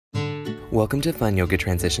Welcome to Fun Yoga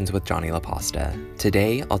Transitions with Johnny LaPasta.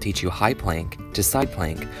 Today, I'll teach you high plank to side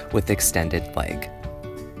plank with extended leg.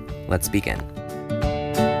 Let's begin.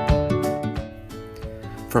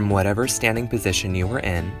 From whatever standing position you are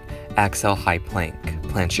in, exhale high plank.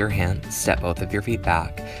 Plant your hands, step both of your feet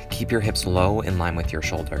back, keep your hips low in line with your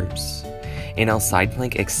shoulders. Inhale, side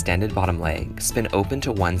plank, extended bottom leg. Spin open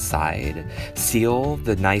to one side. Seal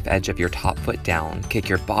the knife edge of your top foot down. Kick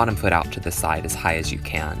your bottom foot out to the side as high as you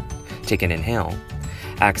can. Take an inhale.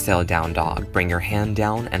 Exhale, down dog. Bring your hand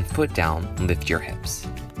down and foot down. Lift your hips.